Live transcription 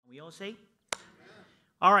We all say?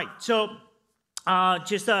 All right, so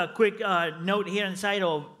just a quick note here inside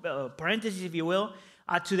of parentheses, if you will.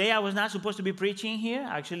 Today I was not supposed to be preaching here.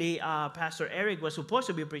 Actually, Pastor Eric was supposed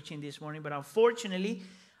to be preaching this morning, but unfortunately,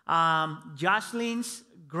 Jocelyn's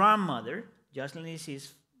grandmother, Jocelyn is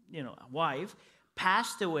his wife,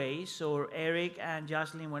 passed away. So Eric and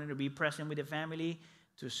Jocelyn wanted to be present with the family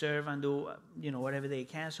to serve and do whatever they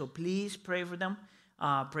can. So please pray for them,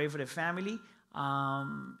 pray for the family,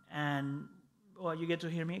 and well, you get to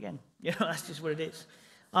hear me again. That's just what it is.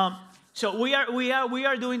 So we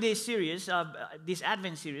are doing this series, this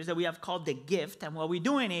Advent series that we have called The Gift. And what we're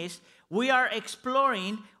doing is we are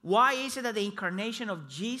exploring why is it that the incarnation of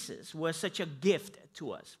Jesus was such a gift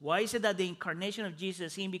to us? Why is it that the incarnation of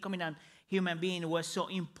Jesus, him becoming a human being, was so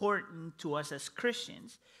important to us as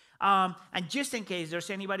Christians? And just in case there's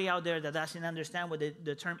anybody out there that doesn't understand what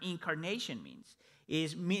the term incarnation means,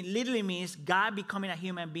 literally means God becoming a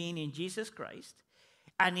human being in Jesus Christ,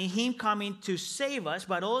 and in him coming to save us,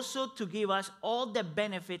 but also to give us all the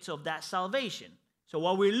benefits of that salvation. So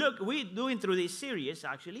what we're doing through this series,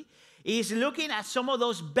 actually, is looking at some of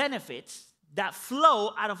those benefits that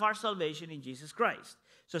flow out of our salvation in Jesus Christ.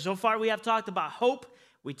 So far we have talked about hope,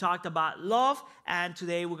 we talked about love, and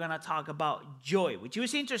today we're going to talk about joy, which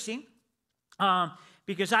is interesting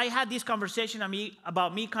because I had this conversation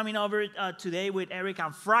about me coming over today with Eric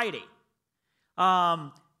on Friday.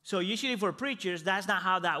 So usually for preachers, that's not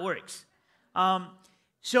how that works. What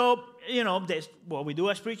we do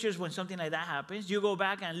as preachers when something like that happens, you go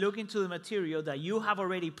back and look into the material that you have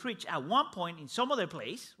already preached at one point in some other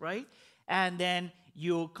place, right? And then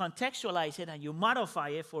you contextualize it and you modify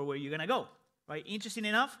it for where you're going to go, right? Interesting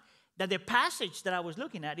enough that the passage that I was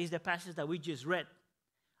looking at is the passage that we just read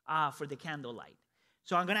for the candlelight.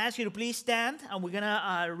 So I'm going to ask you to please stand, and we're going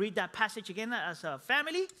to read that passage again as a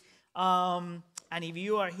family. And if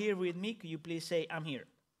you are here with me, could you please say, I'm here?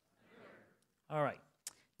 All right.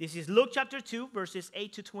 This is Luke chapter 2, verses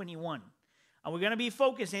 8 to 21. And we're going to be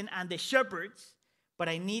focusing on the shepherds, but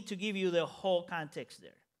I need to give you the whole context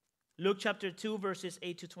there. Luke chapter 2, verses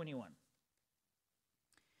 8 to 21.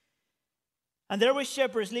 And there were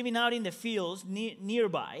shepherds living out in the fields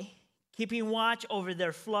nearby, keeping watch over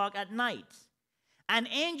their flock at night. An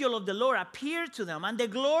angel of the Lord appeared to them, and the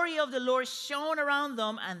glory of the Lord shone around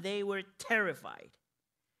them, and they were terrified.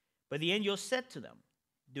 But the angel said to them,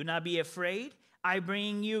 "Do not be afraid. I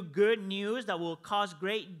bring you good news that will cause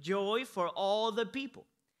great joy for all the people.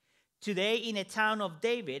 Today in a town of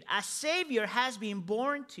David, a Savior has been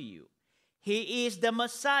born to you. He is the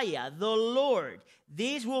Messiah, the Lord.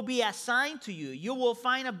 This will be a sign to you. You will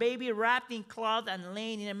find a baby wrapped in cloth and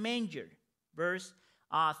laying in a manger." Verse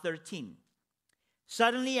 13.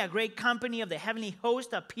 Suddenly a great company of the heavenly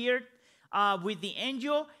host appeared with the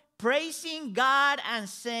angel, praising God and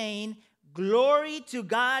saying, "Glory to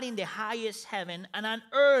God in the highest heaven, and on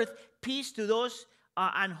earth peace to those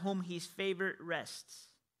on whom his favor rests."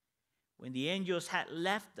 When the angels had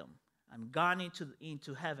left them and gone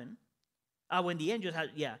into heaven,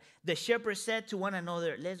 the shepherds said to one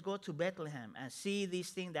another, "Let's go to Bethlehem and see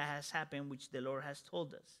this thing that has happened, which the Lord has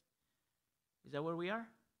told us." Is that where we are?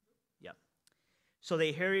 Yeah. So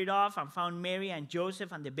they hurried off and found Mary and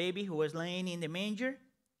Joseph and the baby who was laying in the manger.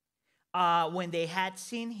 When they had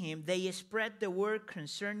seen him, they spread the word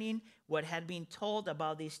concerning what had been told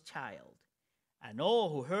about this child. And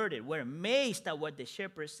all who heard it were amazed at what the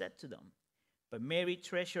shepherds said to them. But Mary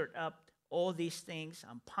treasured up all these things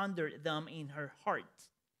and pondered them in her heart.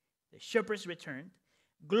 The shepherds returned,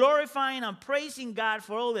 glorifying and praising God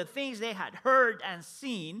for all the things they had heard and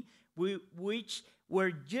seen, which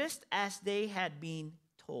were just as they had been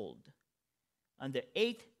told. On the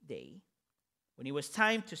 8th day, when it was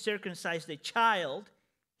time to circumcise the child,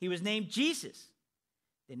 he was named Jesus,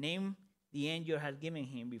 the name the angel had given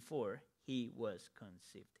him before he was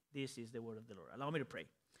conceived. This is the word of the Lord. Allow me to pray.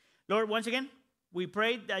 Lord, once again, we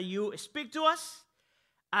pray that you speak to us.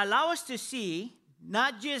 Allow us to see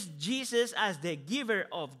not just Jesus as the giver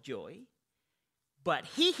of joy, but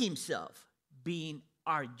he himself being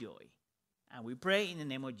our joy. And we pray in the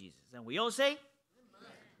name of Jesus. And we all say,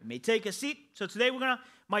 Amen. You may take a seat. So today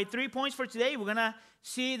my 3 points for today, we're going to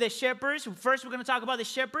see the shepherds. First, we're going to talk about the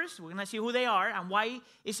shepherds. We're going to see who they are and why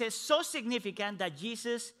it says so significant that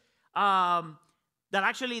Jesus, that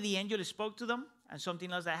actually the angel spoke to them and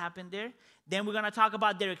something else that happened there. Then we're going to talk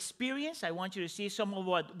about their experience. I want you to see some of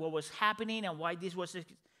what was happening and why this was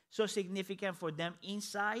so significant for them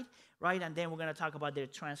inside, right? And then we're going to talk about their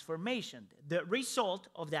transformation, the result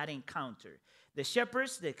of that encounter. The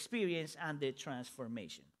shepherds, the experience, and the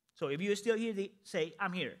transformation. So if you're still here, say,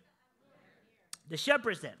 "I'm here." The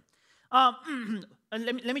shepherds then.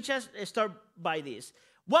 let me just start by this.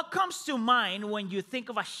 What comes to mind when you think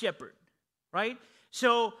of a shepherd, right?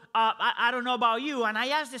 So I don't know about you, and I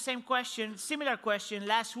asked the same question, similar question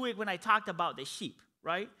last week when I talked about the sheep,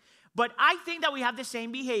 right? But I think that we have the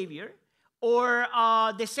same behavior or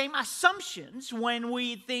the same assumptions when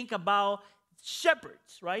we think about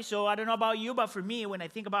shepherds, right? So I don't know about you, but for me, when I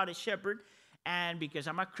think about a shepherd, and because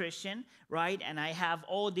I'm a Christian, right, and I have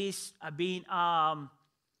all these being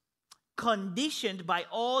conditioned by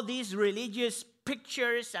all these religious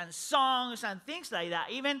pictures and songs and things like that.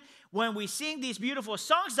 Even when we sing these beautiful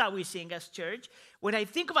songs that we sing as church, when I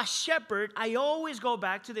think of a shepherd, I always go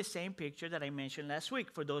back to the same picture that I mentioned last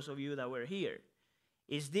week for those of you that were here.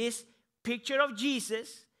 Is this picture of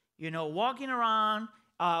Jesus, walking around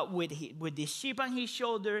with the sheep on his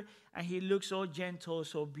shoulder, and he looks so gentle,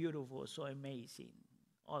 so beautiful, so amazing,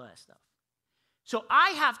 all that stuff. So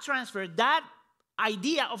I have transferred that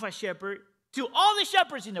idea of a shepherd to all the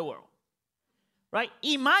shepherds in the world. Right?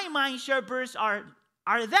 In my mind, shepherds are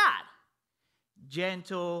that.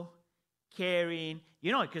 Gentle, caring.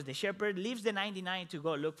 Because the shepherd leaves the 99 to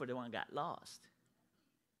go look for the one that got lost.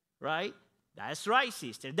 Right? That's right,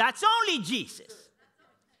 sister. That's only Jesus.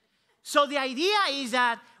 So the idea is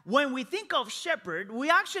that when we think of shepherd, we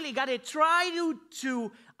actually got to try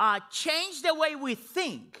to change the way we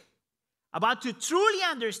think about to truly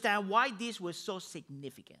understand why this was so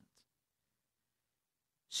significant.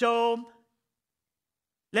 So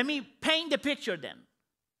let me paint the picture then.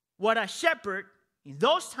 What a shepherd in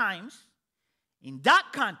those times, in that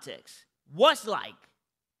context, was like,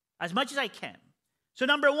 as much as I can. So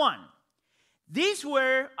number one, these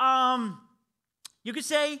were, you could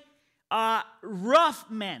say, rough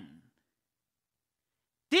men.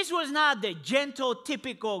 This was not the gentle,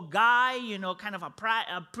 typical guy, kind of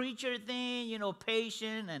a preacher thing,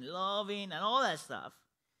 patient and loving and all that stuff.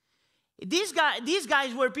 These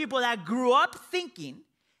guys were people that grew up thinking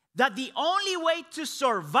that the only way to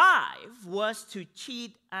survive was to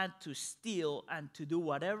cheat and to steal and to do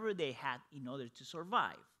whatever they had in order to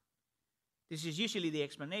survive. This is usually the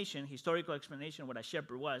explanation, historical explanation of what a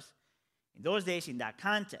shepherd was in those days in that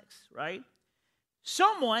context, right?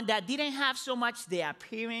 Someone that didn't have so much the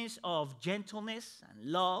appearance of gentleness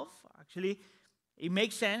and love. Actually, it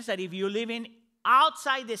makes sense that if you're living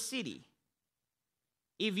outside the city,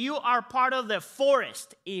 if you are part of the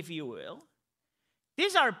forest, if you will,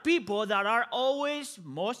 these are people that are always,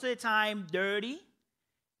 most of the time, dirty,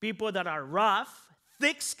 people that are rough,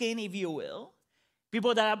 thick-skinned, if you will,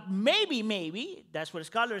 people that are maybe, that's what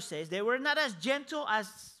scholars say, they were not as gentle as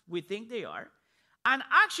we think they are. And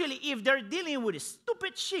actually, if they're dealing with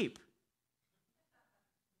stupid sheep,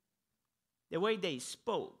 the way they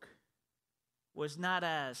spoke was not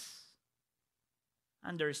as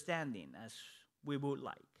understanding as we would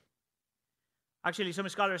like. Actually, some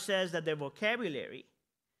scholars says that their vocabulary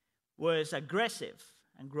was aggressive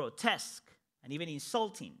and grotesque and even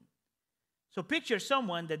insulting. So picture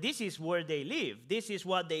someone that this is where they live. This is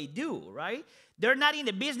what they do, right? They're not in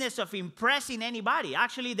the business of impressing anybody.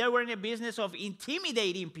 Actually, they were in the business of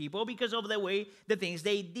intimidating people because of the things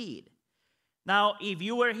they did. Now, if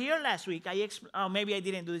you were here last week, maybe I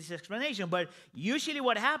didn't do this explanation, but usually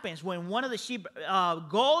what happens when one of the sheep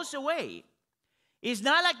goes away, it's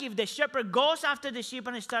not like if the shepherd goes after the sheep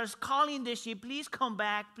and starts calling the sheep, please come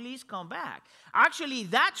back, please come back. Actually,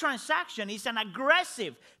 that transaction is an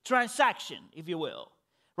aggressive transaction, if you will.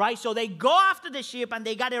 Right? So they go after the sheep and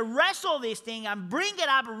they got to wrestle this thing and bring it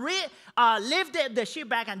up, lift the sheep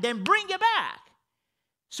back and then bring it back.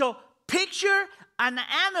 So picture an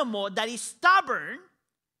animal that is stubborn,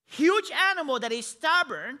 huge animal that is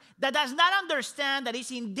stubborn, that does not understand that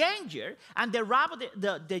it's in danger, and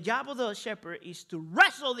the job of the shepherd is to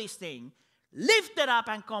wrestle this thing, lift it up,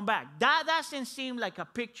 and come back. That doesn't seem like a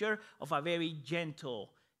picture of a very gentle,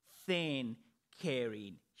 thin,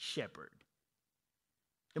 caring shepherd.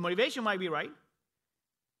 The motivation might be right,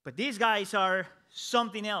 but these guys are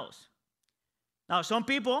something else. Now, some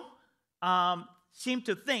people seem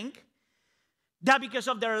to think that because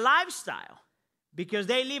of their lifestyle, because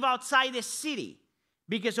they live outside the city,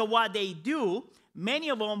 because of what they do, many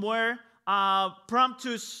of them were prompt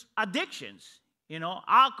to addictions,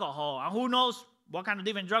 alcohol, and who knows what kind of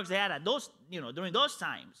different drugs they had at those, during those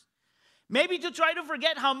times. Maybe to try to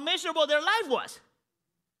forget how miserable their life was.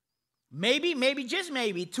 Maybe, just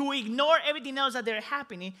maybe, to ignore everything else that they're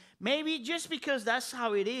happening. Maybe just because that's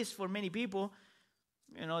how it is for many people,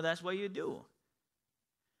 that's what you do.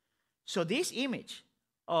 So this image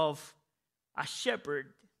of a shepherd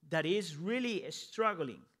that is really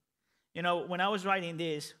struggling. When I was writing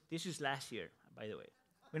this is last year, by the way.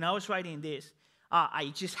 When I was writing this,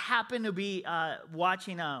 I just happened to be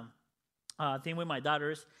watching a thing with my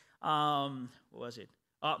daughters. What was it?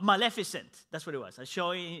 Maleficent. That's what it was. A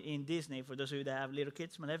show in Disney for those of you that have little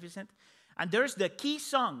kids, Maleficent. And there's the key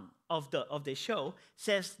song of the show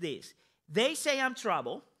says this. They say I'm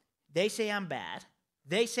trouble. They say I'm bad.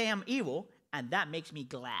 They say I'm evil. And that makes me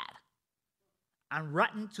glad. I'm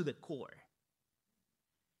rotten to the core.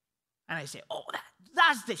 And I say, oh,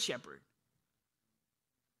 that's the shepherd.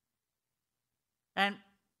 And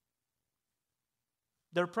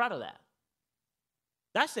they're proud of that.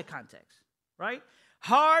 That's the context, right?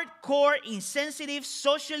 Hardcore, insensitive,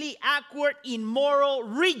 socially awkward, immoral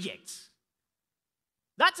rejects.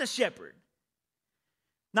 That's a shepherd.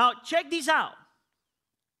 Now, check this out.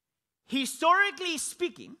 Historically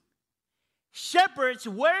speaking, shepherds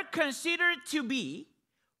were considered to be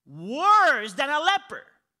worse than a leper.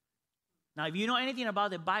 Now, if you know anything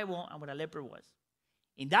about the Bible and what a leper was,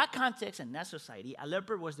 in that context and that society, a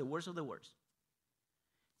leper was the worst of the worst.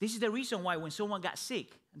 This is the reason why when someone got sick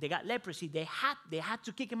and they got leprosy, they had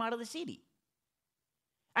to kick him out of the city.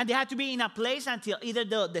 And they had to be in a place until either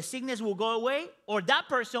the sickness will go away or that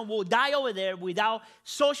person will die over there without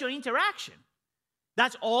social interaction.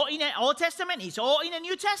 That's all in the Old Testament. It's all in the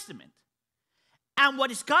New Testament. And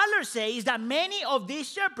what scholars say is that many of these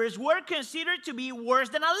shepherds were considered to be worse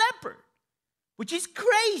than a leper, which is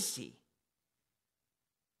crazy.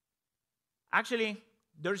 Actually,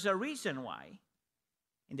 there's a reason why,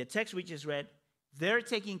 in the text we just read, they're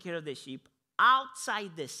taking care of the sheep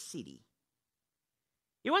outside the city.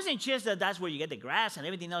 It wasn't just that that's where you get the grass and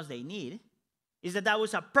everything else they need. It's that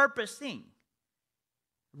was a purpose thing.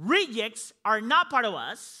 Rejects are not part of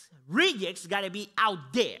us. Rejects got to be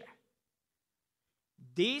out there.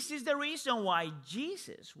 This is the reason why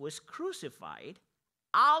Jesus was crucified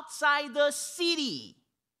outside the city.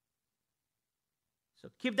 So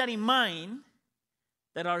keep that in mind,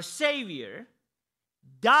 that our Savior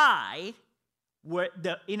died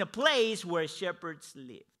in a place where shepherds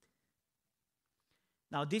lived.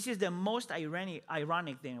 Now, this is the most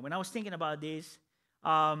ironic thing. When I was thinking about this,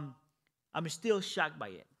 I'm still shocked by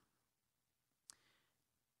it.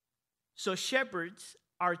 So shepherds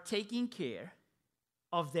are taking care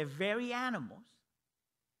of the very animals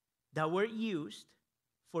that were used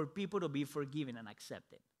for people to be forgiven and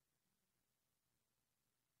accepted.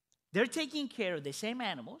 They're taking care of the same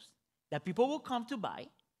animals that people will come to buy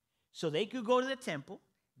so they could go to the temple,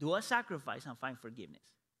 do a sacrifice, and find forgiveness.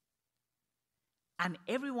 And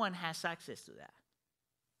everyone has access to that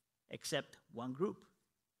except one group,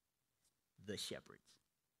 the shepherds.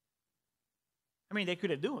 I mean, they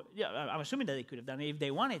could have done it. Yeah, I'm assuming that they could have done it if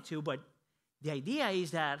they wanted to, but the idea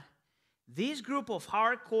is that this group of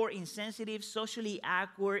hardcore, insensitive, socially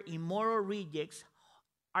awkward, immoral rejects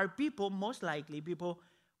are people, most likely, people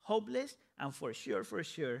hopeless and for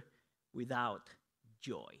sure, without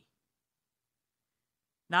joy.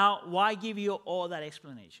 Now, why give you all that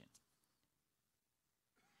explanation?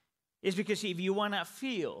 It's because if you want to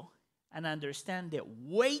feel and understand the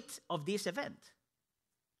weight of this event,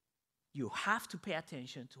 you have to pay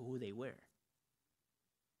attention to who they were.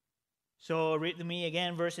 So read to me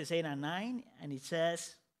again verses 8 and 9, and it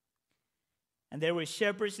says, and there were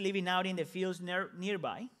shepherds living out in the fields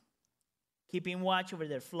nearby, keeping watch over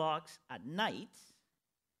their flocks at night,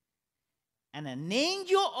 and an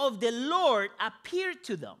angel of the Lord appeared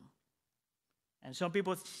to them. And some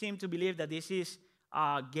people seem to believe that this is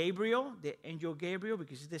Gabriel, the angel Gabriel,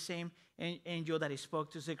 because it's the same angel that he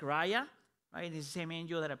spoke to Zechariah, right? It's the same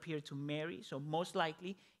angel that appeared to Mary, so most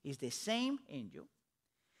likely it's the same angel.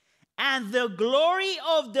 And the glory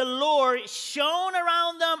of the Lord shone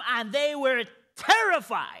around them, and they were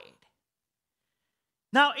terrified.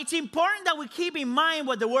 Now, it's important that we keep in mind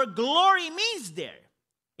what the word glory means there.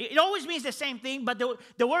 It always means the same thing, but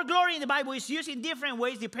the word glory in the Bible is used in different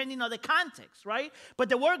ways depending on the context, right? But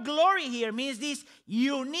the word glory here means this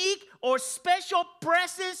unique or special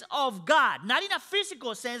presence of God. Not in a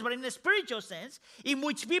physical sense, but in a spiritual sense, in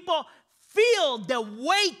which people feel the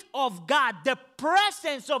weight of God, the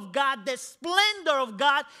presence of God, the splendor of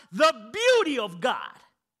God, the beauty of God.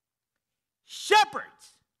 Shepherds.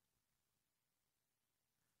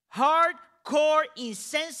 Hardcore,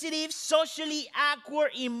 insensitive, socially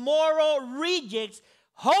awkward, immoral rejects,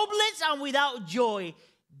 hopeless and without joy.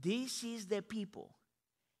 This is the people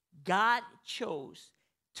God chose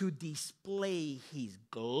to display His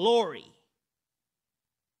glory.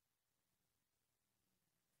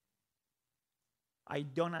 I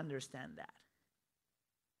don't understand that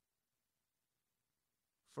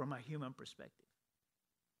from a human perspective.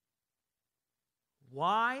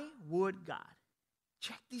 Why would God,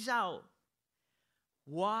 check this out,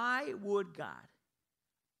 why would God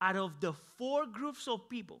out of the 4 groups of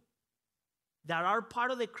people that are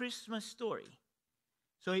part of the Christmas story.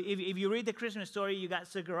 So if you read the Christmas story, you got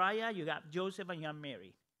Zechariah, you got Joseph, and you got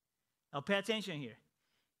Mary. Now pay attention here.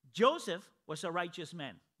 Joseph was a righteous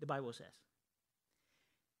man, the Bible says.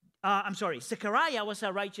 Zechariah was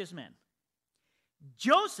a righteous man.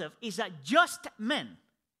 Joseph is a just man.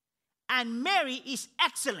 And Mary is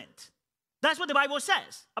excellent. That's what the Bible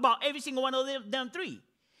says about every single one of them 3.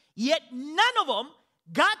 Yet none of them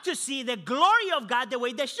got to see the glory of God the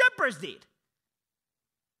way the shepherds did.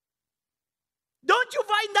 Don't you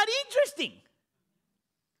find that interesting?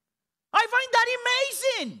 I find that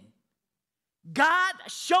amazing. God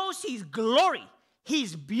shows his glory,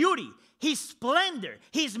 his beauty, his splendor,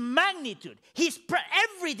 his magnitude,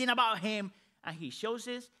 everything about him. And he shows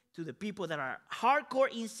it to the people that are hardcore,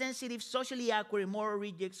 insensitive, socially awkward, moral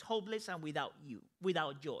rejects, hopeless, and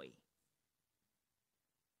without joy.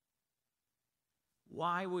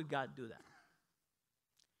 Why would God do that?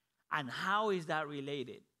 And how is that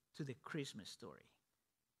related to the Christmas story?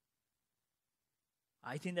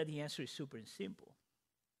 I think that the answer is super simple.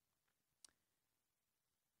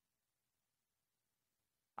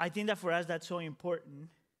 I think that for us that's so important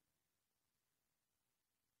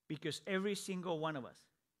because every single one of us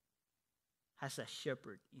has a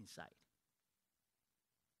shepherd inside.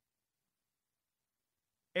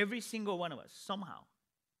 Every single one of us, somehow.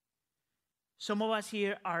 Some of us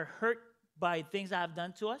here are hurt by things that have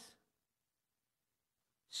done to us.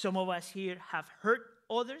 Some of us here have hurt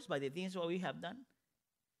others by the things that we have done.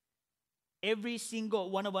 Every single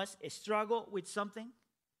one of us struggle with something.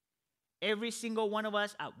 Every single one of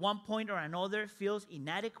us at one point or another feels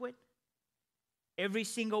inadequate. Every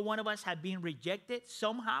single one of us have been rejected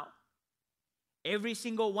somehow. Every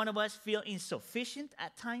single one of us feel insufficient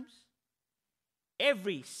at times.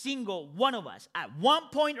 Every single one of us at one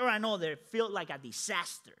point or another feel like a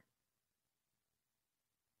disaster.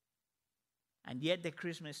 And yet the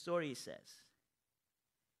Christmas story says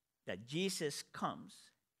that Jesus comes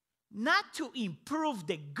not to improve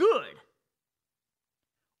the good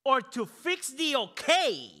or to fix the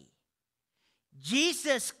okay.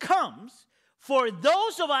 Jesus comes for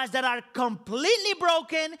those of us that are completely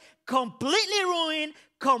broken, completely ruined,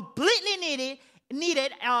 completely needy,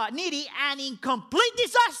 and in complete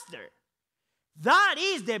disaster. That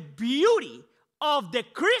is the beauty of the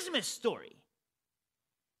Christmas story.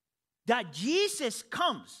 That Jesus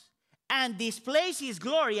comes and displays his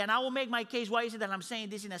glory, and I will make my case. Why is it that I'm saying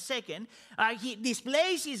this in a second? He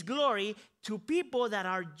displays his glory to people that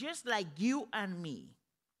are just like you and me.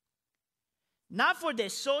 Not for the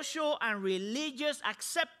social and religious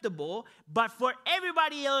acceptable, but for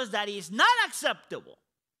everybody else that is not acceptable.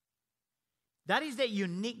 That is the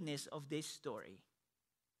uniqueness of this story.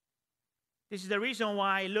 This is the reason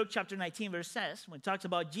why Luke chapter 19 verse says, when it talks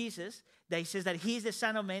about Jesus, that he says that he is the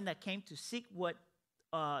Son of Man that came to seek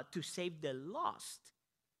to save the lost.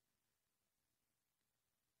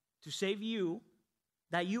 To save you,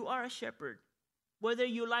 that you are a shepherd, whether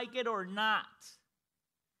you like it or not.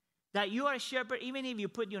 That you are a shepherd, even if you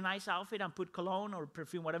put your nice outfit and put cologne or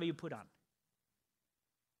perfume, whatever you put on.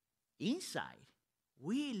 Inside,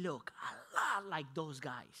 we look a lot like those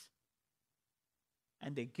guys.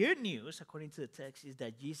 And the good news, according to the text, is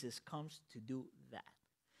that Jesus comes to do that.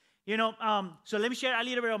 So let me share a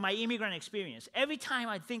little bit of my immigrant experience. Every time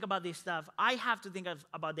I think about this stuff, I have to think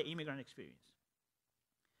about the immigrant experience.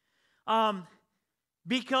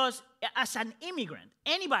 Because as an immigrant,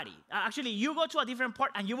 anybody, actually, you go to a different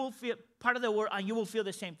part and you will feel part of the world and you will feel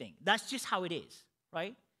the same thing. That's just how it is,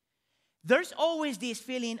 right? There's always this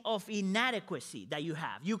feeling of inadequacy that you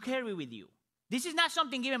have. You carry with you. This is not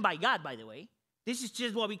something given by God, by the way. This is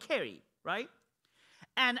just what we carry, right?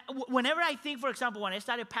 And whenever I think, for example, when I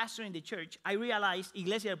started pastoring the church, I realized,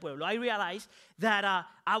 Iglesia del Pueblo, I realized that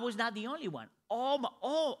I was not the only one.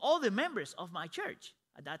 All the members of my church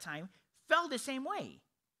at that time felt the same way.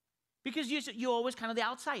 Because you're always kind of the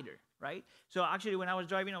outsider, right? So actually, when I was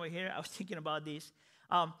driving over here, I was thinking about this.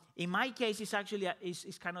 In my case, it's actually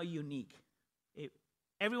it's kind of unique.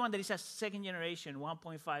 Everyone that is a second generation,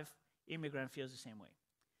 1.5 immigrant feels the same way.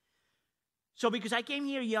 So because I came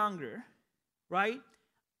here younger, right?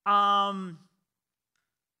 I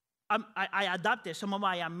adopted some of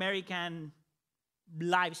my American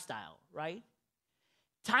lifestyle, right?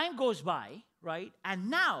 Time goes by, right? And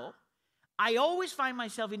now, I always find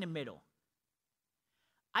myself in the middle.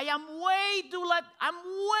 I'm way too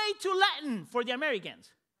Latin for the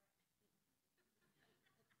Americans.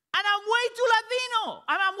 And I'm way too Latino.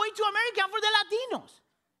 And I'm way too American for the Latinos.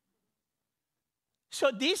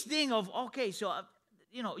 So this thing of, okay, so,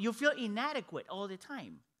 you feel inadequate all the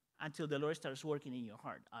time. until the Lord starts working in your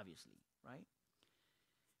heart, obviously, right?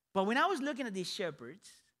 But when I was looking at these shepherds,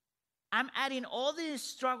 I'm adding all these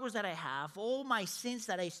struggles that I have, all my sins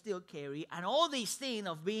that I still carry, and all these things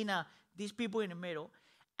of being these people in the middle.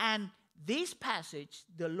 And this passage,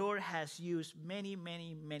 the Lord has used many,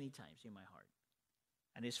 many, many times in my heart.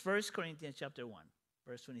 And it's 1 Corinthians chapter 1,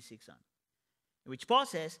 verse 26 on, in which Paul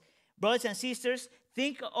says, brothers and sisters,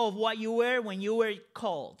 think of what you were when you were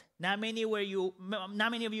called. Not many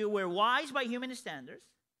of you were wise by human standards.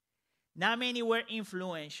 Not many were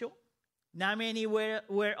influential. Not many were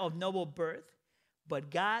of noble birth.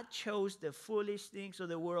 But God chose the foolish things of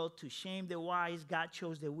the world to shame the wise. God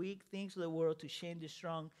chose the weak things of the world to shame the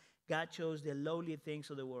strong. God chose the lowly things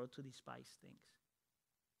of the world to despise things.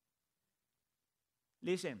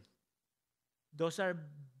 Listen, those are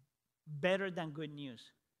better than good news.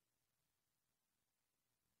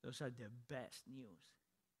 Those are the best news.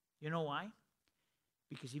 You know why?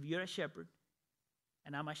 Because if you're a shepherd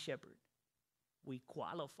and I'm a shepherd, we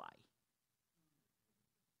qualify.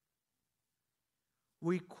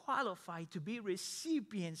 We qualify to be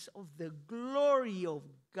recipients of the glory of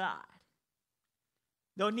God.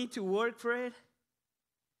 Don't need to work for it.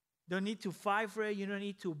 Don't need to fight for it. You don't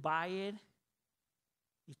need to buy it.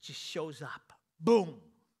 It just shows up. Boom.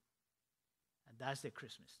 And that's the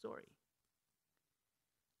Christmas story.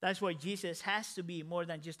 That's why Jesus has to be more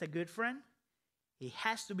than just a good friend. He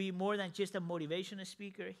has to be more than just a motivational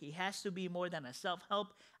speaker. He has to be more than a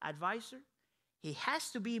self-help advisor. He has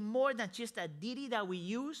to be more than just a ditty that we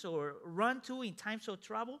use or run to in times of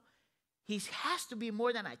trouble. He has to be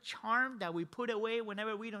more than a charm that we put away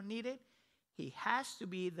whenever we don't need it. He has to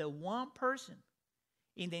be the one person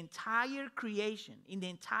in the entire creation, in the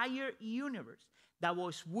entire universe, that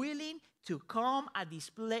was willing to come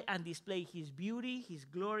and display his beauty, his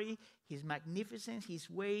glory, his magnificence, his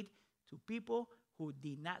weight to people who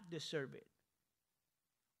did not deserve it.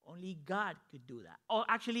 Only God could do that. Or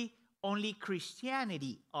actually, only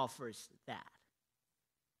Christianity offers that.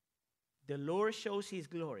 The Lord shows his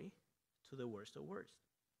glory to the worst of worst.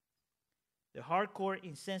 The hardcore,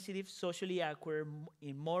 insensitive, socially awkward,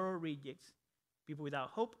 immoral rejects, people without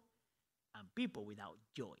hope, and people without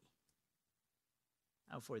joy.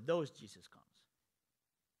 And for those, Jesus comes.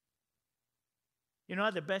 You know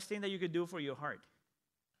what? The best thing that you could do for your heart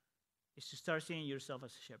is to start seeing yourself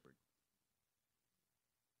as a shepherd.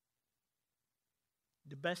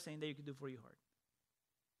 The best thing that you could do for your heart.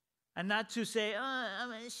 And not to say,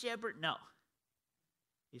 I'm a shepherd. No.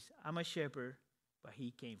 It's, I'm a shepherd, but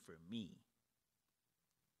he came for me.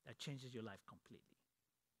 That changes your life completely.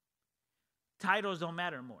 Titles don't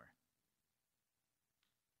matter more.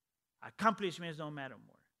 Accomplishments don't matter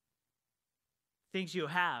more. Things you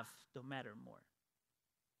have don't matter more.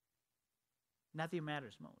 Nothing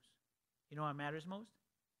matters most. You know what matters most?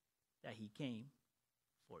 That he came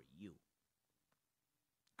for you.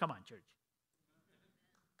 Come on, church.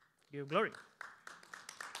 Give glory.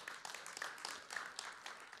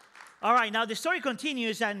 All right, now the story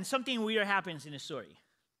continues and something weird happens in the story.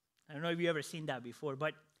 I don't know if you've ever seen that before,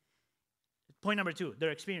 but point number 2, their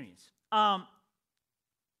experience.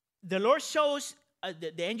 The Lord shows,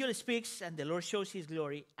 the angel speaks, and the Lord shows his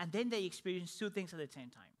glory, and then they experience 2 things at the same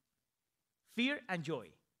time. Fear and joy.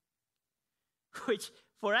 Which,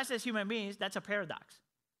 for us as human beings, that's a paradox.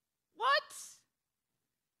 What?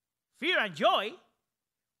 Fear and joy?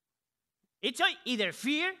 It's either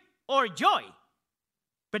fear or joy,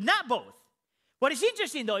 but not both. What is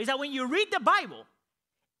interesting, though, is that when you read the Bible,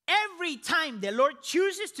 every time the Lord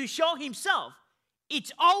chooses to show himself,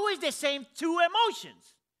 it's always the same 2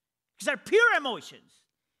 emotions. Because they're pure emotions.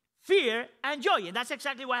 Fear and joy. And that's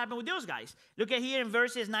exactly what happened with those guys. Look at here in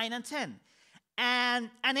verses 9 and 10. And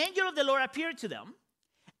an angel of the Lord appeared to them,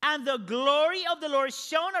 and the glory of the Lord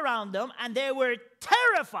shone around them, and they were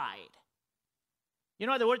terrified. You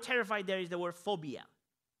know, the word terrified there is the word phobia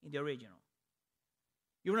in the original.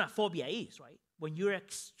 You know what phobia is, right? When you're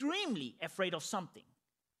extremely afraid of something.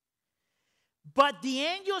 But the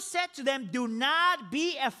angel said to them, do not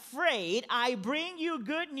be afraid. I bring you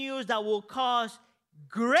good news that will cause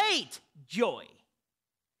great joy.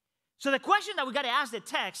 So the question that we got to ask the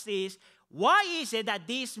text is, why is it that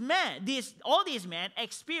all these men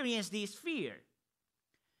experience this fear?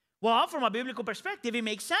 Well, from a biblical perspective, it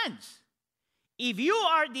makes sense. If you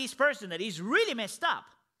are this person that is really messed up,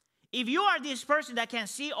 if you are this person that can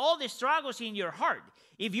see all the struggles in your heart,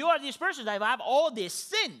 if you are this person that have all these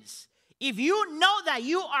sins, if you know that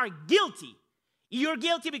you are guilty, you're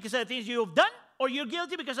guilty because of the things you've done, or you're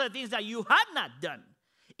guilty because of the things that you have not done.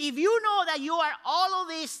 If you know that you are all of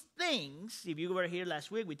these things, if you were here last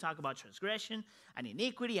week, we talked about transgression and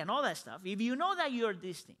iniquity and all that stuff. If you know that you're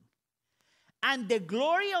this thing, and the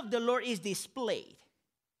glory of the Lord is displayed.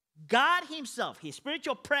 God himself, his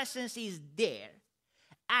spiritual presence is there,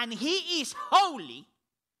 and he is holy.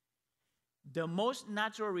 The most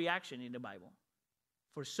natural reaction in the Bible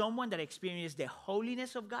for someone that experiences the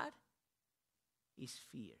holiness of God is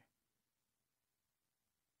fear.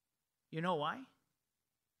 You know why?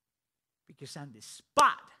 Because on the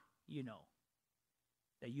spot, you know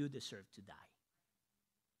that you deserve to die.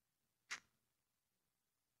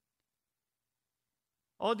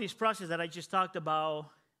 All this process that I just talked about,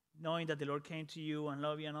 knowing that the Lord came to you and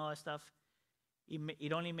love you and all that stuff,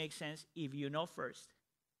 it only makes sense if you know first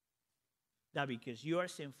that because you are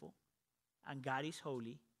sinful and God is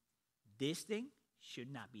holy, this thing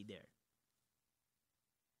should not be there.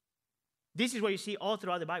 This is what you see all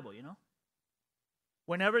throughout the Bible, you know.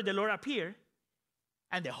 Whenever the Lord appears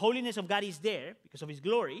and the holiness of God is there because of his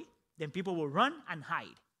glory, then people will run and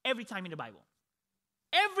hide every time in the Bible.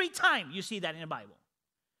 Every time you see that in the Bible.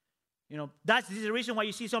 You know, this is the reason why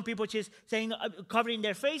you see some people just saying, covering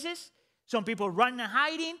their faces. Some people running and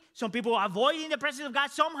hiding. Some people avoiding the presence of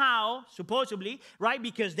God somehow, supposedly, right?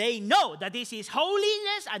 Because they know that this is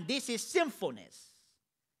holiness and this is sinfulness.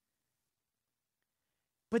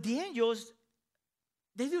 But the angels,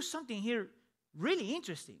 they do something here really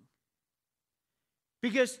interesting.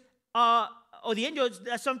 Because, the angels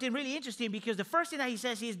does something really interesting because the first thing that he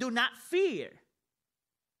says is, do not fear.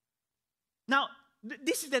 Now,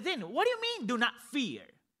 this is the thing. What do you mean, do not fear?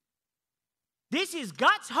 This is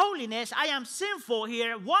God's holiness. I am sinful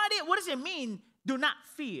here. What does it mean, do not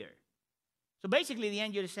fear? So basically, the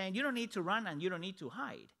angel is saying, you don't need to run and you don't need to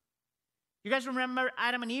hide. You guys remember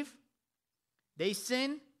Adam and Eve? They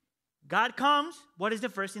sin. God comes. What is the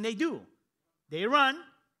first thing they do? They run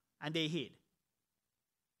and they hid.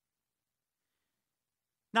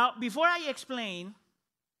 Now, before I explain,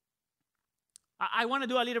 I want to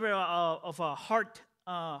do a little bit of a heart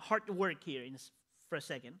work here for a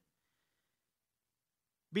second.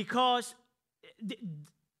 Because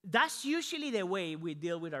that's usually the way we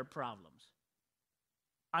deal with our problems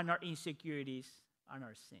and our insecurities and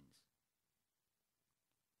our sins.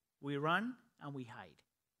 We run and we hide.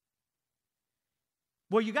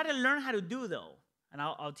 What you got to learn how to do, though, and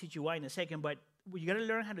I'll teach you why in a second, but what you got to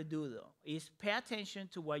learn how to do, though, is pay attention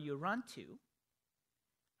to what you run to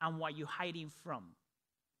and what you're hiding from.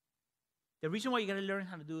 The reason why you got to learn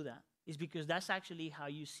how to do that is because that's actually how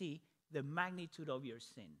you see the magnitude of your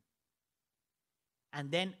sin.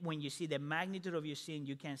 And then when you see the magnitude of your sin,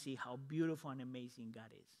 you can see how beautiful and amazing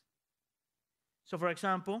God is. So, for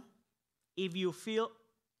example, if you feel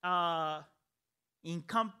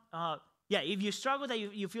if you struggle that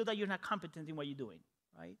you feel that you're not competent in what you're doing,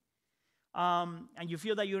 right? And you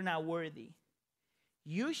feel that you're not worthy,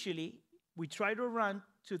 usually we try to run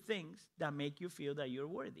to things that make you feel that you're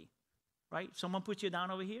worthy, right? Someone puts you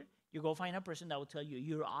down over here, you go find a person that will tell you,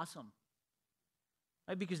 you're awesome.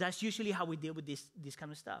 Right? Because that's usually how we deal with this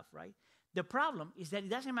kind of stuff, right? The problem is that it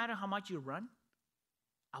doesn't matter how much you run.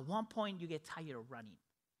 At one point, you get tired of running.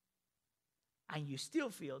 And you still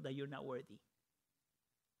feel that you're not worthy.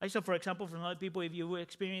 Right? So, for example, from other people, if you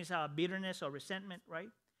experience bitterness or resentment, right?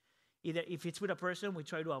 Either if it's with a person, we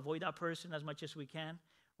try to avoid that person as much as we can,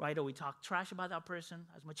 right? Or we talk trash about that person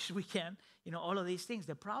as much as we can. You know, all of these things.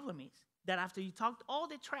 The problem is that after you talked all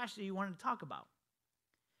the trash that you wanted to talk about,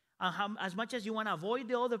 as much as you want to avoid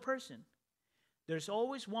the other person, there's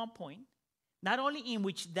always one point, not only in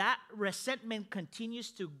which that resentment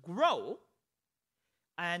continues to grow,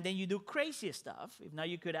 and then you do crazy stuff. If not,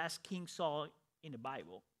 you could ask King Saul in the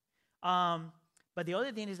Bible. But the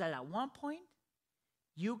other thing is that at one point,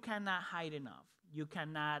 you cannot hide enough. You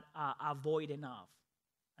cannot avoid enough.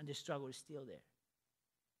 And the struggle is still there.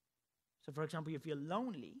 So, for example, if you're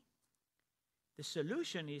lonely, the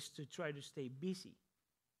solution is to try to stay busy.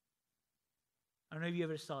 I don't know if you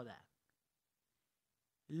ever saw that.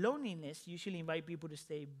 Loneliness usually invites people to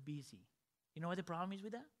stay busy. You know what the problem is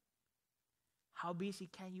with that? How busy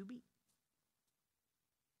can you be?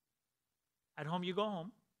 At home, you go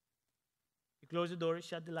home, you close the door,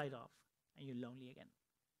 shut the light off, and you're lonely again.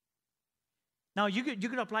 Now, you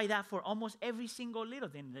could apply that for almost every single little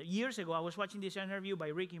thing. Years ago, I was watching this interview by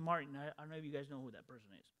Ricky Martin. I don't know if you guys know who that person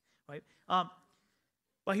is, right?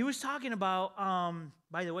 But he was talking about,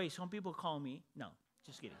 by the way, some people call me, no,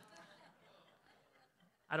 just kidding.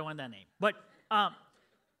 I don't want that name. But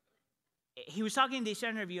he was talking in this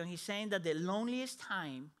interview, and he's saying that the loneliest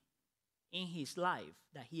time in his life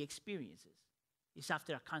that he experiences is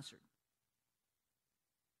after a concert.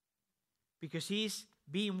 Because he's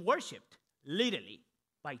being worshipped, literally,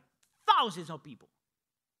 by thousands of people.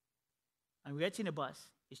 And we get in a bus,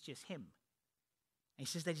 it's just him. And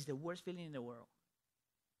he says that it's the worst feeling in the world.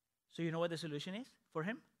 So you know what the solution is for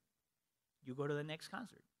him? You go to the next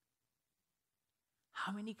concert.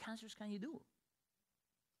 How many concerts can you do?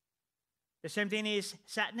 The same thing is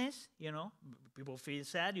sadness. You know, people feel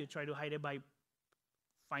sad. You try to hide it by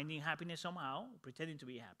finding happiness somehow, pretending to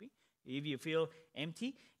be happy. If you feel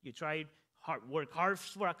empty, you work hard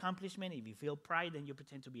for accomplishment. If you feel pride, then you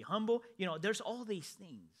pretend to be humble. You know, there's all these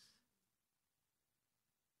things.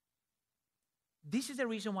 This is the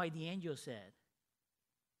reason why the angel said,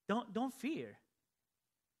 don't fear.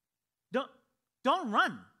 Don't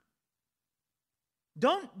run.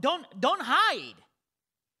 Don't hide.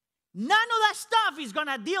 None of that stuff is going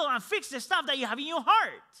to deal and fix the stuff that you have in your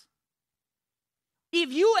heart.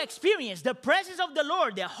 If you experience the presence of the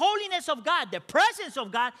Lord, the holiness of God, the presence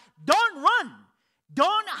of God, don't run.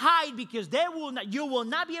 Don't hide, because you will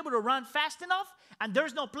not be able to run fast enough, and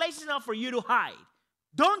there's no place enough for you to hide.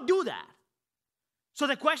 Don't do that. So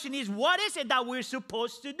the question is, what is it that we're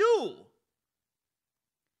supposed to do?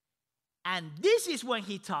 And this is when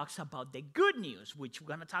he talks about the good news, which we're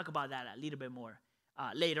going to talk about that a little bit more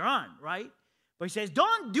later on, right? But he says,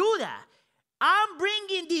 don't do that. I'm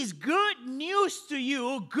bringing this good news to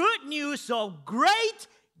you, good news of great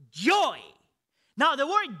joy. Now, the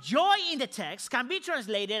word joy in the text can be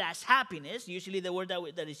translated as happiness, usually the word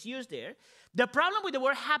that is used there. The problem with the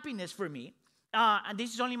word happiness for me, and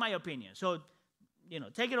this is only my opinion, so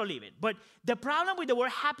take it or leave it. But the problem with the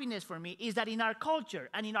word happiness for me is that in our culture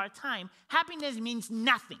and in our time, happiness means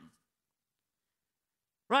nothing.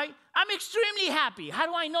 Right? I'm extremely happy. How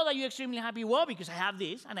do I know that you're extremely happy? Well, because I have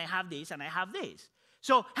this, and I have this, and I have this.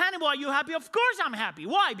 So, Hannibal, are you happy? Of course I'm happy.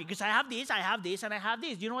 Why? Because I have this, and I have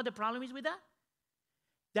this. Do you know what the problem is with that?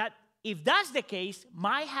 That if that's the case,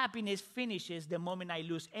 my happiness finishes the moment I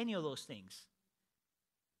lose any of those things.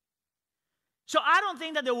 So I don't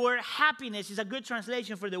think that the word happiness is a good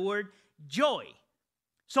translation for the word joy.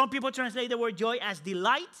 Some people translate the word joy as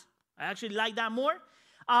delight. I actually like that more.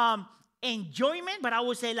 Enjoyment, but I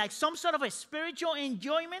would say like some sort of a spiritual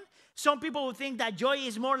enjoyment. Some people would think that joy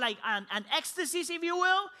is more like an ecstasy, if you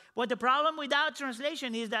will. But the problem with that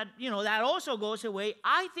translation is that, that also goes away.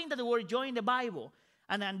 I think that the word joy in the Bible,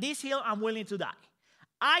 and on this hill I'm willing to die.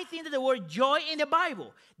 I think that the word joy in the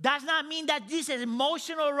Bible does not mean that this is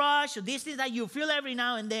emotional rush or this is that you feel every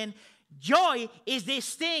now and then. Joy is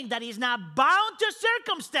this thing that is not bound to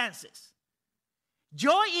circumstances.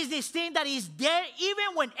 Joy is this thing that is there even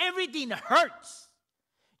when everything hurts.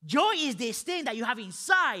 Joy is this thing that you have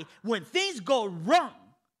inside when things go wrong.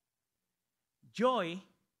 Joy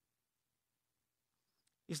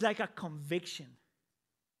is like a conviction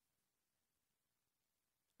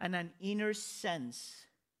and an inner sense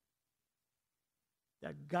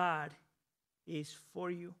that God is for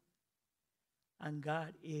you and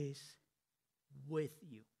God is with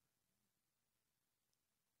you.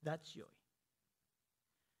 That's joy.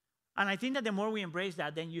 And I think that the more we embrace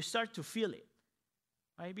that, then you start to feel it,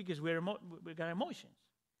 right? Because we got emotions.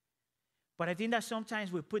 But I think that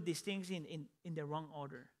sometimes we put these things in the wrong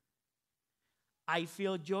order. I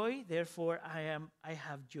feel joy, therefore I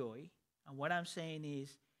have joy. And what I'm saying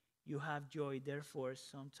is, you have joy, therefore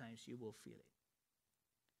sometimes you will feel it.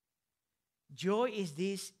 Joy is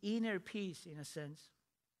this inner peace, in a sense,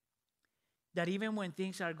 that even when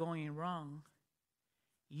things are going wrong,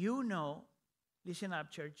 listen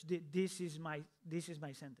up, church, this is my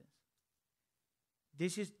sentence.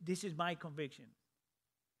 This is my conviction.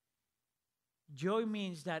 Joy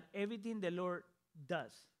means that everything the Lord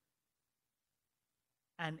does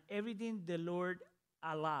and everything the Lord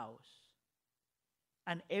allows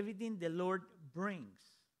and everything the Lord brings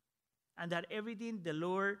and that everything the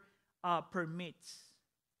Lord permits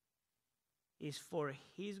is for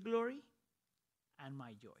His glory and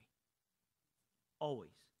my joy. Always.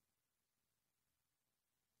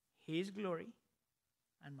 His glory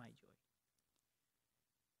and my joy.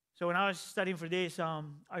 So when I was studying for this, I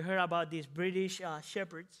heard about these British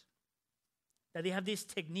shepherds, that they have this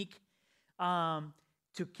technique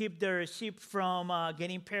to keep their sheep from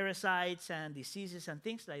getting parasites and diseases and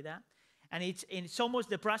things like that. And it's almost,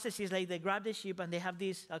 the process is like they grab the sheep and they have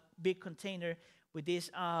this big container with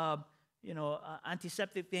this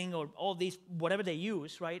antiseptic thing or all these, whatever they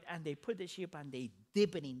use, right? And they put the sheep and they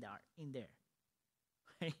dip it in there.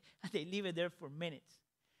 Right? And they leave it there for minutes.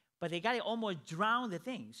 But they got to almost drown the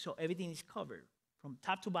thing, so everything is covered from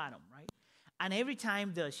top to bottom, right? And every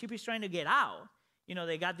time the sheep is trying to get out,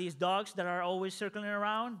 they got these dogs that are always circling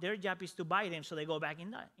around. Their job is to bite them so they go back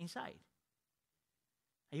inside.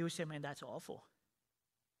 And you would say, man, that's awful.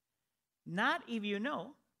 Not if you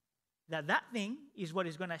know that thing is what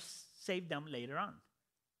is going to save them later on,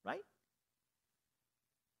 right?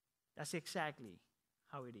 That's exactly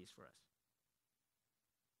how it is for us.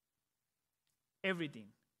 Everything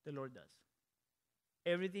the Lord does,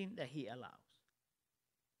 everything that He allows,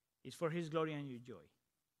 is for His glory and your joy.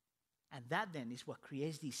 And that then is what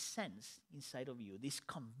creates this sense inside of you, this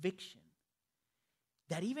conviction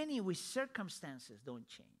that even if circumstances don't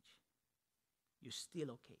change, you're still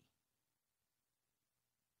okay.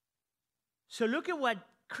 So look at what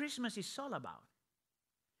Christmas is all about.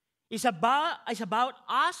 It's about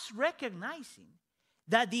us recognizing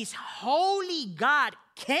that this holy God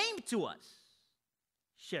came to us,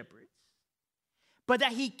 shepherds, but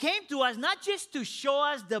that He came to us not just to show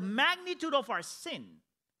us the magnitude of our sin,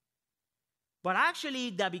 but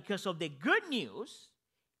actually that because of the good news,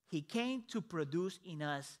 He came to produce in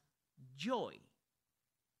us joy.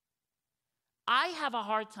 I have a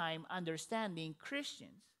hard time understanding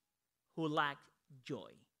Christians who lack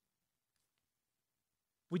joy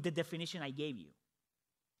with the definition I gave you.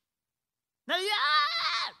 Now,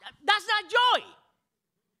 that's not joy.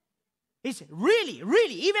 It's really,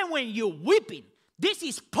 really, even when you're weeping, this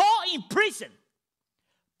is Paul in prison.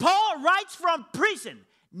 Paul writes from prison,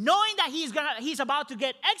 knowing that he's about to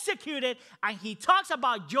get executed, and he talks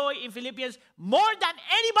about joy in Philippians more than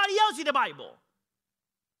anybody else in the Bible.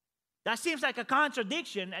 That seems like a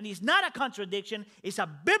contradiction, and it's not a contradiction. It's a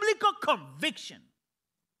biblical conviction.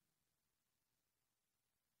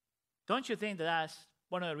 Don't you think that that's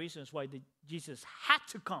one of the reasons why Jesus had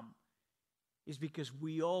to come? Is because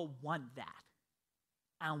we all want that,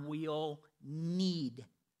 and we all need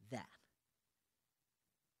that.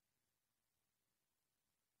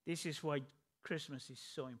 This is why Christmas is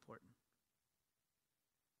so important.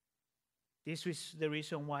 This was the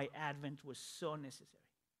reason why Advent was so necessary.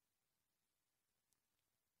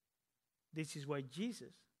 This is why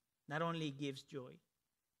Jesus not only gives joy,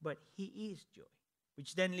 but He is joy.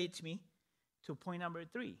 Which then leads me to point number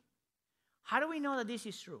 3. How do we know that this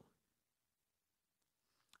is true?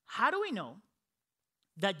 How do we know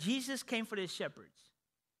that Jesus came for the shepherds?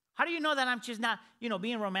 How do you know that I'm just not,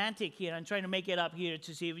 being romantic here and trying to make it up here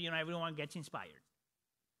to see if, everyone gets inspired?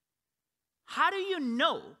 How do you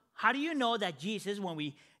know? How do you know that Jesus, when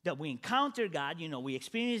we encounter God, we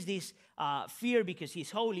experience this fear because He's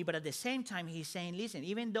holy, but at the same time, He's saying, listen,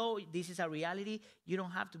 even though this is a reality, you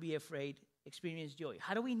don't have to be afraid. Experience joy.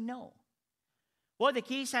 How do we know? Well, the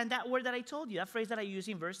key is in that word that I told you, that phrase that I used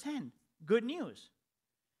in verse 10, good news.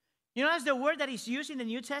 That's the word that is used in the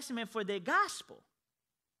New Testament for the gospel.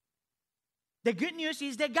 The good news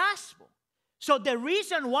is the gospel. So the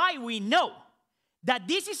reason why we know that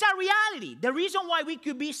this is a reality, the reason why we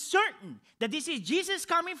could be certain that this is Jesus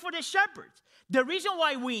coming for the shepherds, the reason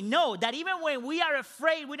why we know that even when we are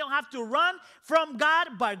afraid, we don't have to run from God,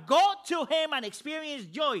 but go to Him and experience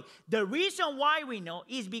joy. The reason why we know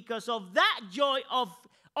is because of that joy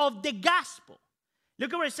of the gospel.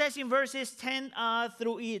 Look at what it says in verses 10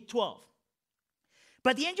 through 12.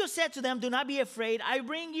 But the angel said to them, do not be afraid. I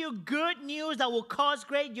bring you good news that will cause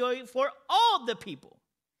great joy for all the people.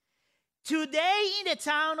 Today in the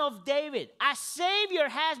town of David, a Savior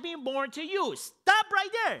has been born to you. Stop right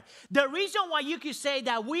there. The reason why you could say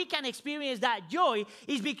that we can experience that joy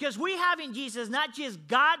is because we have in Jesus not just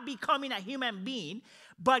God becoming a human being,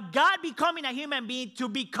 but God becoming a human being to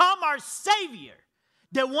become our Savior.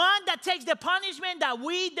 The one that takes the punishment that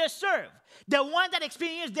we deserve. The one that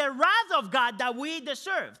experienced the wrath of God that we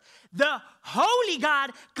deserve. The holy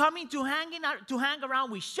God coming to hang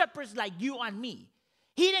around with shepherds like you and me.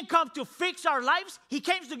 He didn't come to fix our lives. He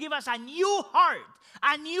came to give us a new heart,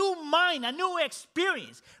 a new mind, a new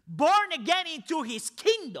experience. Born again into His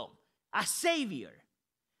kingdom, a Savior.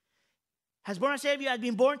 Has born a Savior, has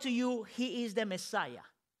been born to you. He is the Messiah.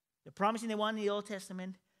 The promise in the one in the Old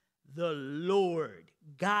Testament, the Lord,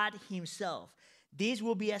 God Himself. This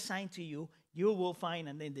will be a sign to you. You will find,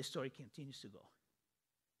 and then the story continues to go.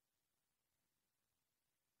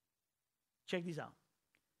 Check this out.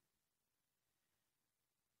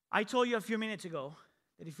 I told you a few minutes ago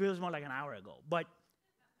that it feels more like an hour ago, but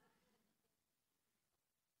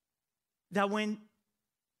that when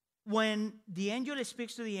the angel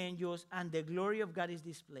speaks to the angels and the glory of God is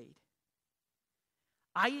displayed,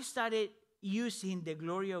 I started using the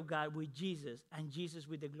glory of God with Jesus and Jesus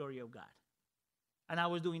with the glory of God. And I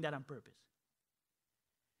was doing that on purpose.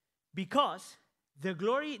 Because the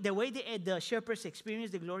way the shepherds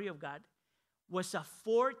experienced the glory of God was a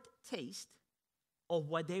foretaste of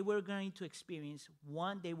what they were going to experience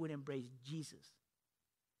when they would embrace Jesus.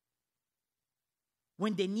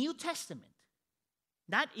 When the New Testament,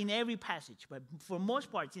 not in every passage, but for most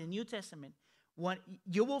parts in the New Testament,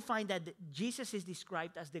 you will find that Jesus is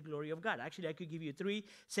described as the glory of God. Actually, I could give you three.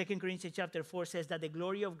 2 Corinthians chapter 4 says that the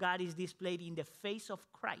glory of God is displayed in the face of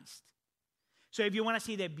Christ. So if you want to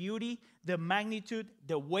see the beauty, the magnitude,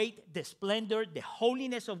 the weight, the splendor, the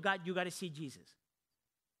holiness of God, you got to see Jesus.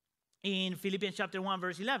 In Philippians chapter 1,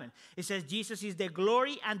 verse 11, it says Jesus is the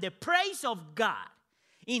glory and the praise of God.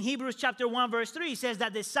 In Hebrews chapter 1, verse 3, it says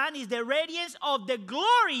that the Son is the radiance of the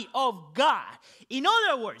glory of God. In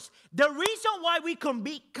other words, the reason why we can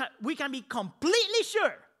be completely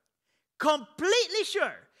sure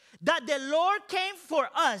that the Lord came for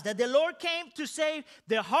us, that the Lord came to save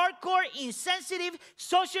the hardcore, insensitive,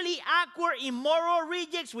 socially awkward, immoral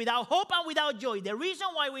rejects without hope and without joy. The reason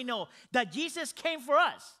why we know that Jesus came for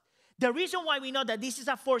us, the reason why we know that this is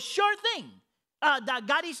a for sure thing, that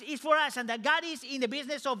God is for us and that God is in the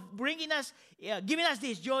business of bringing us, giving us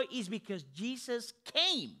this joy is because Jesus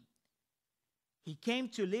came. He came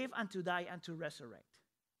to live and to die and to resurrect.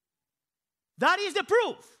 That is the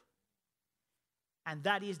proof. And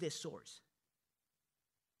that is the source.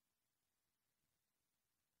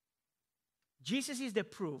 Jesus is the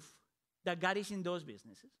proof that God is in those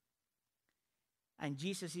businesses. And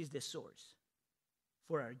Jesus is the source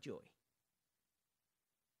for our joy.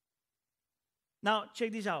 Now,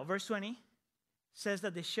 check this out. Verse 20 says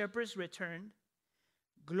that the shepherds returned,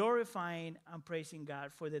 glorifying and praising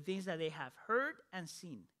God for the things that they have heard and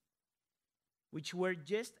seen, which were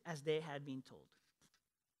just as they had been told.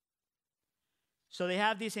 So they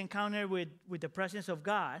have this encounter with the presence of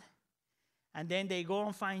God, and then they go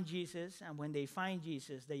and find Jesus, and when they find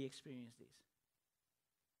Jesus, they experience this.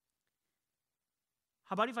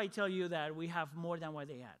 How about if I tell you that we have more than what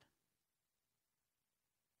they had?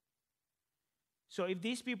 So if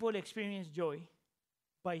these people experience joy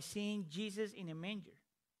by seeing Jesus in a manger,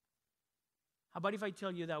 how about if I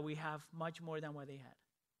tell you that we have much more than what they had?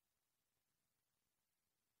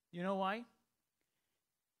 You know why?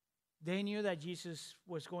 They knew that Jesus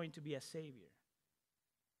was going to be a savior,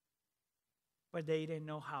 but they didn't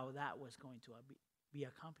know how that was going to be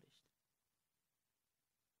accomplished.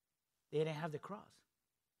 They didn't have the cross.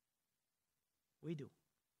 We do.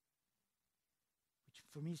 Which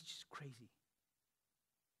for me is just crazy.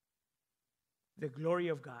 The glory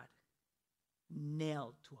of God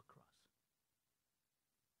nailed to a cross.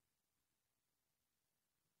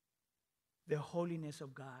 The holiness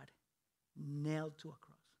of God nailed to a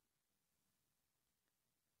cross.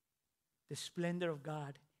 The splendor of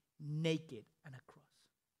God naked on a cross.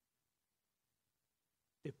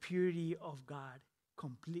 The purity of God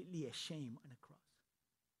completely ashamed on a cross.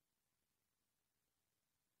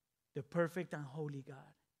 The perfect and holy God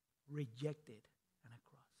rejected on a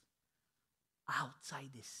cross outside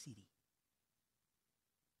the city.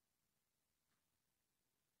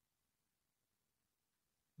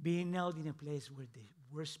 Being nailed in a place where the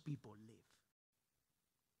worst people live.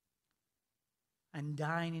 And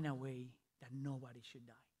dying in a way that nobody should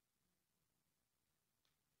die.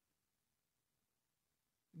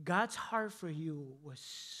 God's heart for you was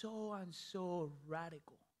so and so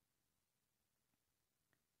radical.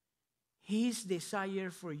 His desire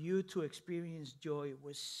for you to experience joy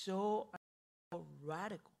was so and so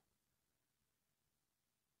radical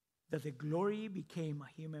that the glory became a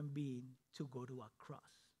human being to go to a cross.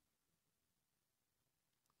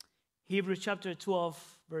 Hebrews chapter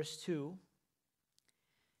 12, verse 2.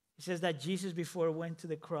 It says that Jesus, before he went to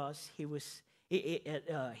the cross, Hebrews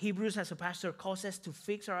as a pastor calls us to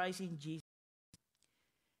fix our eyes in Jesus,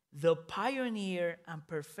 the pioneer and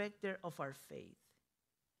perfecter of our faith.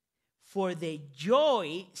 For the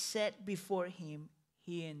joy set before him,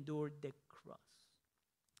 he endured the cross.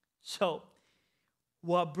 So,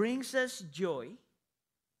 what brings us joy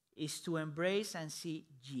is to embrace and see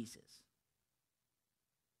Jesus.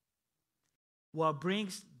 What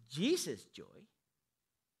brings Jesus joy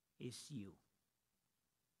is you,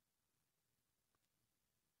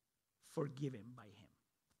 forgiven by him.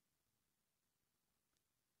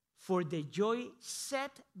 For the joy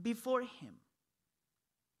set before him,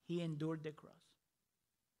 he endured the cross.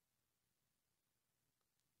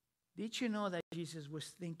 Did you know that Jesus was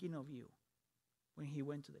thinking of you when he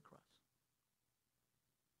went to the cross?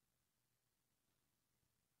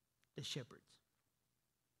 The shepherds.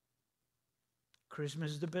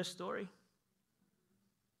 Christmas is the best story.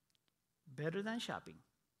 Better than shopping.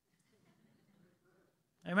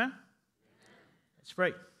 Amen? Let's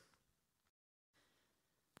pray.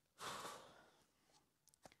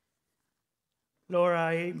 Lord,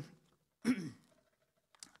 I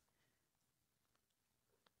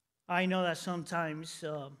know that sometimes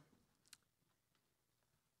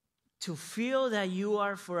to feel that you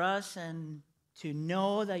are for us and To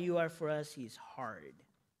know that you are for us is hard.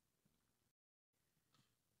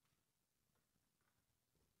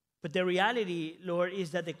 But the reality, Lord,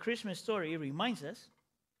 is that the Christmas story reminds us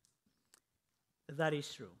that that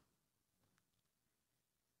is true.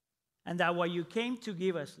 And that what you came to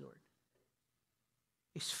give us, Lord,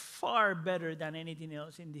 is far better than anything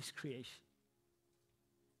else in this creation.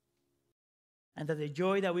 And that the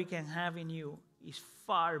joy that we can have in you is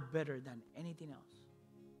far better than anything else.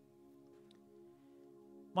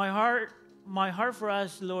 My heart for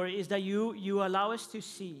us, Lord, is that you allow us to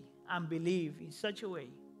see and believe in such a way.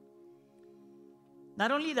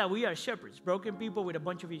 Not only that we are shepherds, broken people with a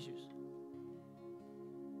bunch of issues.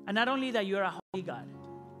 And not only that you are a holy God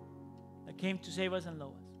that came to save us and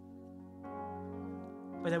love us.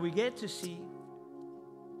 But that we get to see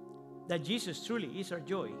that Jesus truly is our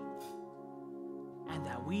joy. And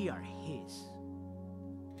that we are His.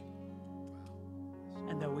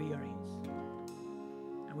 And that we are His.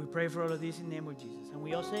 And we pray for all of this in the name of Jesus. And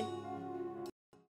we all say...